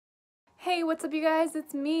Hey, what's up you guys?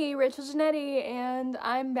 It's me, Rachel Janetti, and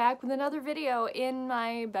I'm back with another video in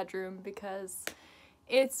my bedroom because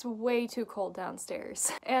it's way too cold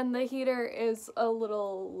downstairs and the heater is a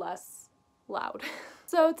little less loud.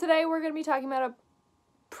 So today we're going to be talking about a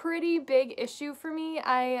pretty big issue for me.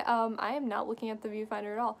 I am not looking at the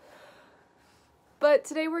viewfinder at all. But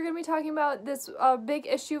today we're going to be talking about this big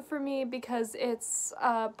issue for me because it's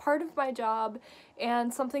part of my job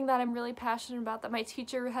and something that I'm really passionate about that my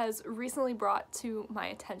teacher has recently brought to my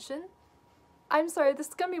attention. I'm sorry, this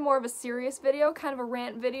is going to be more of a serious video, kind of a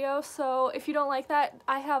rant video, so if you don't like that,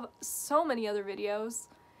 I have so many other videos.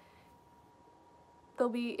 They'll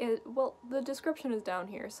be well, the description is down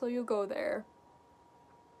here, so you'll go there.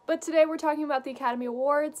 But today we're talking about the Academy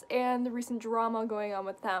Awards and the recent drama going on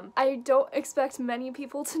with them. I don't expect many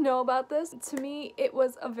people to know about this. To me, it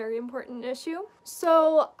was a very important issue.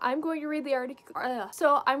 So I'm going to read the article.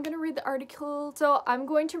 I'm going to read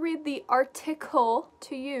the article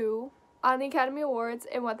to you on the Academy Awards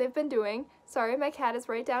and what they've been doing. Sorry, my cat is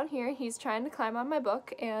right down here. He's trying to climb on my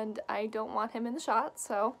book and I don't want him in the shot,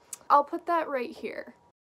 so I'll put that right here.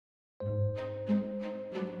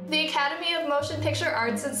 The Academy of Motion Picture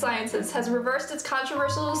Arts and Sciences has reversed its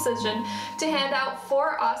controversial decision to hand out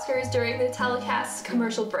 4 Oscars during the telecast's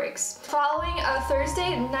commercial breaks. Following a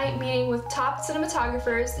Thursday night meeting with top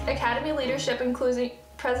cinematographers, Academy leadership, including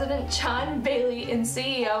President John Bailey and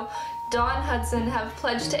CEO Dawn Hudson, have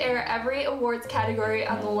pledged to air every awards category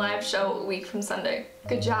on the live show a week from Sunday.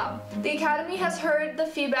 Good job. The Academy has heard the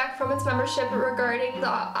feedback from its membership regarding the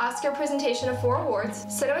Oscar presentation of 4 awards: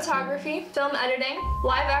 cinematography, film editing,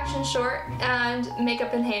 live action short, and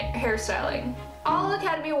makeup and hairstyling. All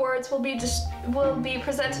Academy Awards will be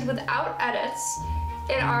presented without edits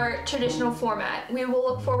in our traditional format. We will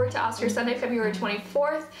look forward to Oscar Sunday, February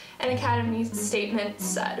 24th, an Academy statement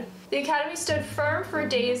said. The Academy stood firm for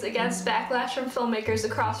days against backlash from filmmakers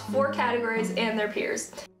across 4 categories and their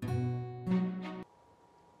peers.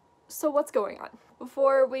 So what's going on?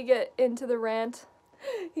 Before we get into the rant,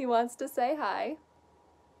 he wants to say hi.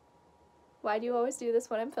 Why do you always do this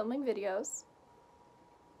when I'm filming videos?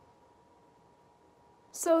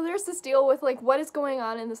 So there's this deal with like what is going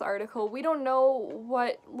on in this article. We don't know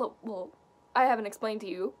what, well, I haven't explained to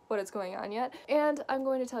you what is going on yet, and I'm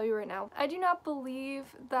going to tell you right now. I do not believe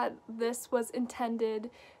that this was intended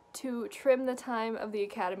to trim the time of the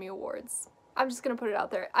Academy Awards. I'm just gonna put it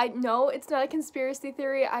out there. I know it's not a conspiracy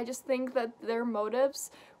theory, I just think that their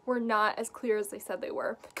motives were not as clear as they said they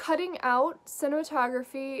were. Cutting out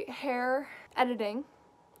cinematography, hair, editing,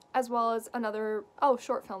 as well as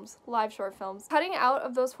short films, live short films. Cutting out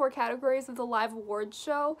of those 4 categories of the live awards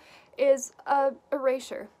show is a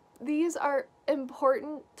erasure. These are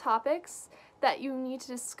important topics that you need to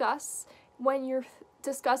discuss when you're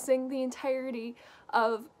discussing the entirety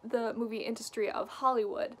of the movie industry of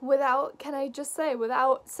Hollywood. Can I just say,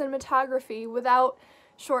 without cinematography, without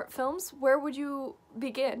short films, where would you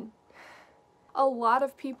begin? A lot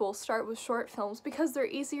of people start with short films because they're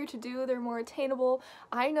easier to do, they're more attainable.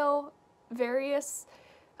 I know various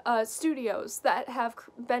studios that have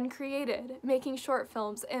been created making short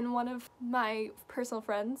films, and one of my personal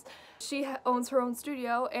friends, she owns her own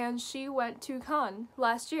studio and she went to Cannes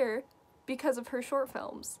last year because of her short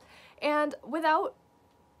films. And without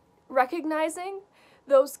recognizing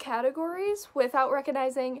those categories, without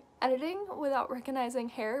recognizing editing, without recognizing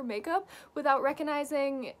hair, makeup, without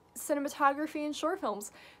recognizing cinematography in short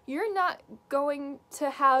films, you're not going to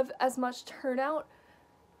have as much turnout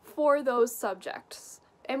for those subjects.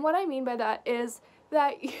 And what I mean by that is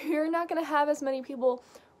that you're not going to have as many people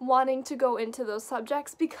wanting to go into those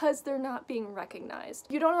subjects because they're not being recognized.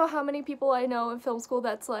 You don't know how many people I know in film school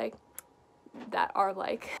that are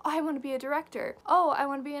like, oh, I want to be a director. Oh, I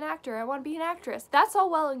want to be an actor. I want to be an actress. That's all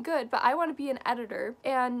well and good, but I want to be an editor,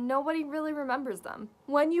 and nobody really remembers them.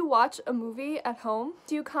 When you watch a movie at home,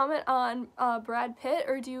 do you comment on Brad Pitt,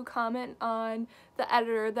 or do you comment on the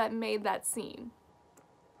editor that made that scene?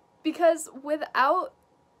 Because without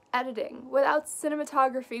editing, without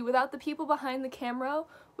cinematography, without the people behind the camera,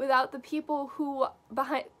 without the people who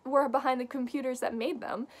were behind the computers that made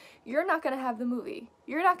them, you're not going to have the movie.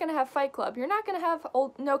 You're not going to have Fight Club. You're not going to have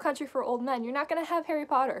No Country for Old Men. You're not going to have Harry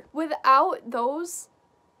Potter. Without those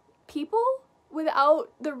people,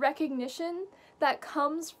 without the recognition that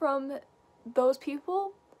comes from those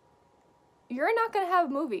people, you're not going to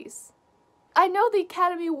have movies. I know the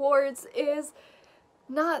Academy Awards is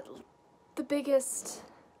not the biggest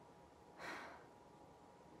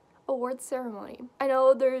award ceremony. I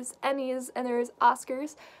know there's Emmys and there's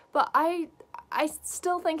Oscars, but I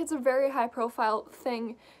still think it's a very high profile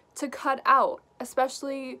thing to cut out.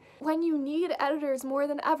 especially when you need editors more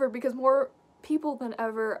than ever, because more people than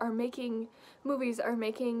ever are making movies, are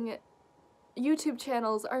making YouTube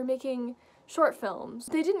channels, are making short films.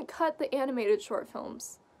 They didn't cut the animated short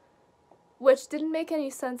films, which didn't make any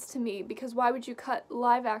sense to me, because why would you cut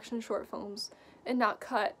live action short films and not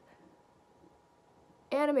cut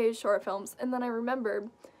animated short films? And then I remembered,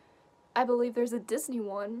 I believe there's a Disney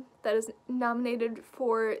one that is nominated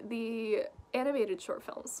for the animated short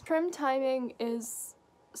films. Trim timing is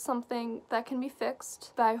something that can be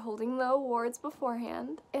fixed by holding the awards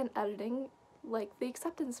beforehand and editing like the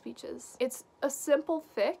acceptance speeches. It's a simple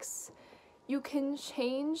fix. You can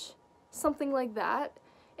change something like that,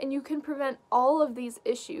 and you can prevent all of these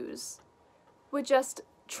issues with just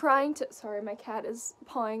trying to— sorry, my cat is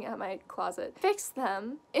pawing at my closet— fix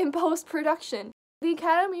them in post-production. The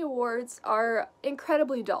Academy Awards are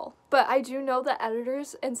incredibly dull, but I do know that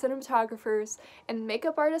editors and cinematographers and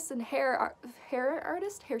makeup artists and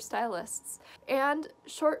hairstylists and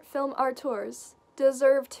short film auteurs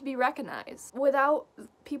deserve to be recognized. Without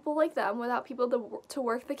people like them, without people to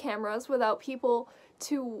work the cameras, without people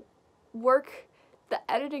to work the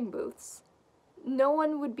editing booths, no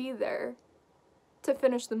one would be there to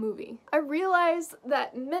finish the movie. I realize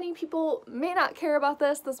that many people may not care about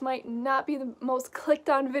this. This might not be the most clicked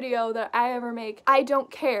on video that I ever make. I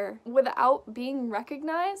don't care. Without being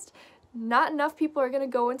recognized, not enough people are gonna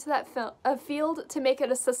go into that field to make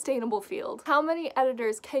it a sustainable field. How many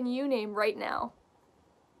editors can you name right now?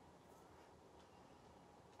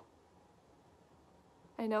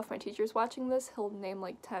 I know if my teacher's watching this, he'll name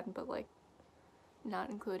like 10, but like,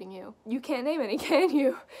 not including you. You can't name any, can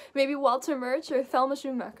you? Maybe Walter Murch or Thelma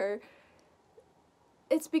Schumacher.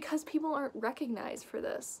 It's because people aren't recognized for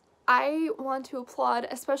this. I want to applaud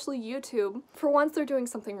especially YouTube. For once, they're doing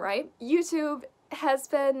something right. YouTube has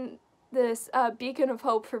been this beacon of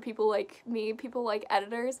hope for people like me, people like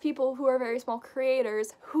editors, people who are very small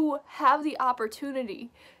creators who have the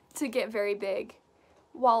opportunity to get very big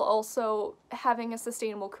while also having a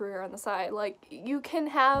sustainable career on the side. Like, you can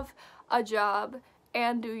have a job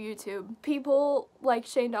and do YouTube. People like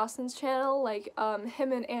Shane Dawson's channel, like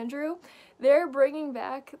him and Andrew, they're bringing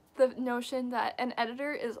back the notion that an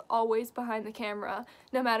editor is always behind the camera,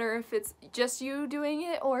 no matter if it's just you doing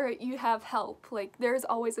it or you have help. Like, there's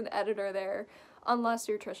always an editor there, unless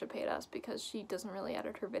you're Trisha Paytas, because she doesn't really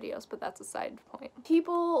edit her videos, but that's a side point.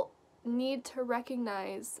 People need to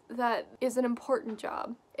recognize that is an important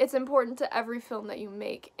job. It's important to every film that you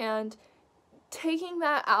make, and taking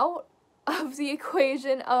that out of the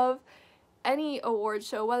equation of any award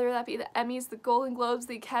show, whether that be the Emmys, the Golden Globes,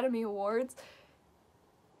 the Academy Awards,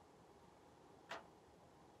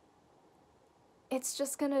 it's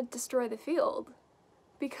just gonna destroy the field.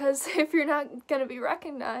 Because if you're not gonna be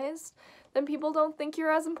recognized, then people don't think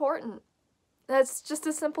you're as important. That's just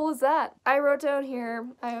as simple as that. I wrote down here,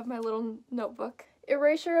 I have my little notebook,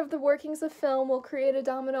 erasure of the workings of film will create a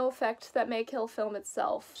domino effect that may kill film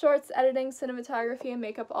itself. Shorts, editing, cinematography, and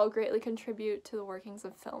makeup all greatly contribute to the workings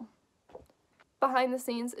of film. Behind the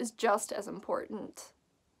scenes is just as important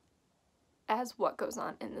as what goes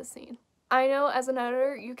on in the scene. I know as an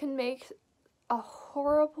editor, you can make a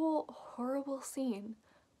horrible, horrible scene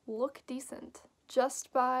look decent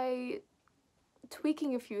just by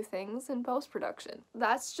tweaking a few things in post-production.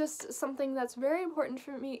 That's just something that's very important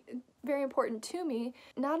for me, very important to me.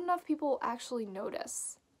 Not enough people actually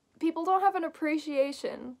notice. People don't have an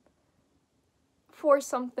appreciation for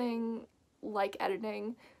something like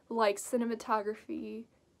editing, like cinematography,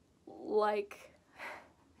 like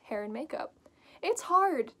hair and makeup. It's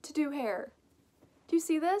hard to do hair. Do you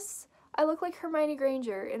see this? I look like Hermione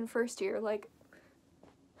Granger in first year. Like,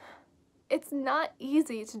 it's not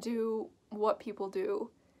easy to do what people do,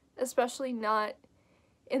 especially not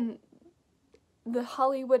in the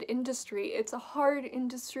Hollywood industry. It's a hard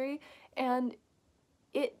industry, and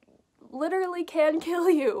it literally can kill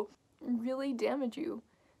you, really damage you,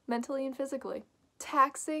 mentally and physically.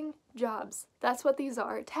 Taxing jobs. That's what these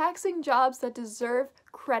are. Taxing jobs that deserve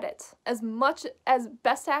credit as much as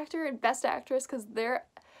Best Actor and Best Actress, because they're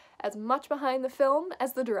as much behind the film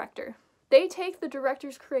as the director. They take the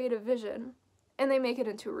director's creative vision and they make it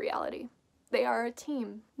into a reality. They are a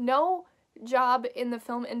team. No job in the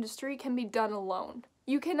film industry can be done alone.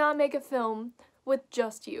 You cannot make a film with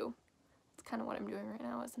just you. That's kind of what I'm doing right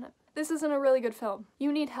now, isn't it? This isn't a really good film.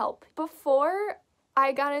 You need help. Before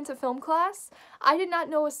I got into film class, I did not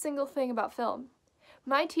know a single thing about film.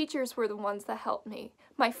 My teachers were the ones that helped me.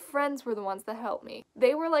 My friends were the ones that helped me.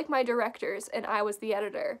 They were like my directors, and I was the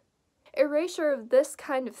editor. Erasure of this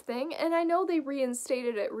kind of thing, and I know they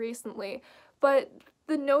reinstated it recently, but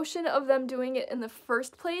the notion of them doing it in the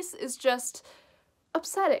first place is just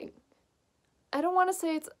upsetting. I don't want to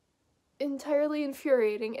say it's entirely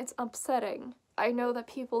infuriating, it's upsetting. I know that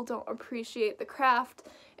people don't appreciate the craft,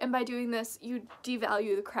 and by doing this, you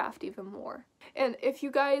devalue the craft even more. And if you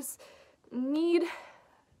guys need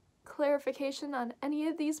clarification on any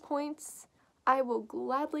of these points, I will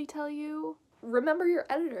gladly tell you. Remember your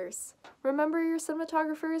editors, remember your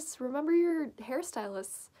cinematographers, remember your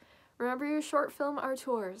hairstylists, remember your short film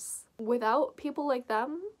auteurs. Without people like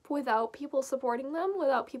them, without people supporting them,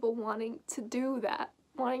 without people wanting to do that,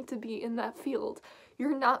 wanting to be in that field,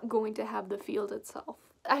 you're not going to have the field itself.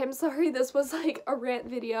 I am sorry this was like a rant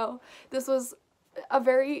video. This was a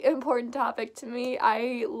very important topic to me.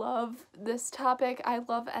 I love this topic. I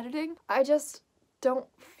love editing. I just don't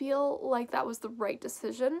feel like that was the right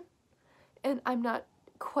decision. And I'm not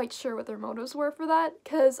quite sure what their motives were for that,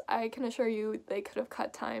 because I can assure you they could have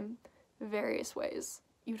cut time various ways.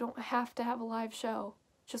 You don't have to have a live show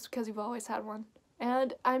just because you've always had one.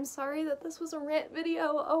 And I'm sorry that this was a rant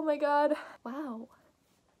video. Oh my god. Wow.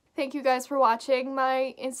 Thank you guys for watching.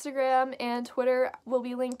 My Instagram and Twitter will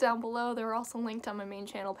be linked down below. They're also linked on my main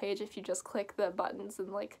channel page if you just click the buttons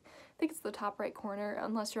and like, I think it's the top right corner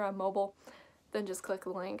unless you're on mobile. Then just click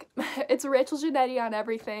the link. It's Rachel Giannetti on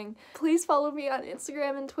everything. Please follow me on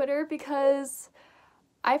Instagram and Twitter because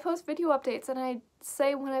I post video updates and I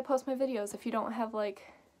say when I post my videos if you don't have like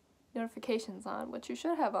notifications on, which you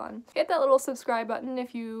should have on. Hit that little subscribe button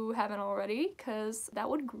if you haven't already, because that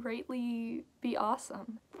would greatly be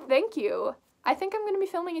awesome. Thank you. I think I'm going to be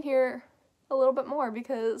filming in here a little bit more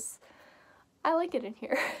because I like it in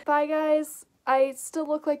here. Bye guys. I still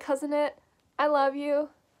look like Cousin It. I love you.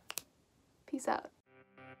 Peace out.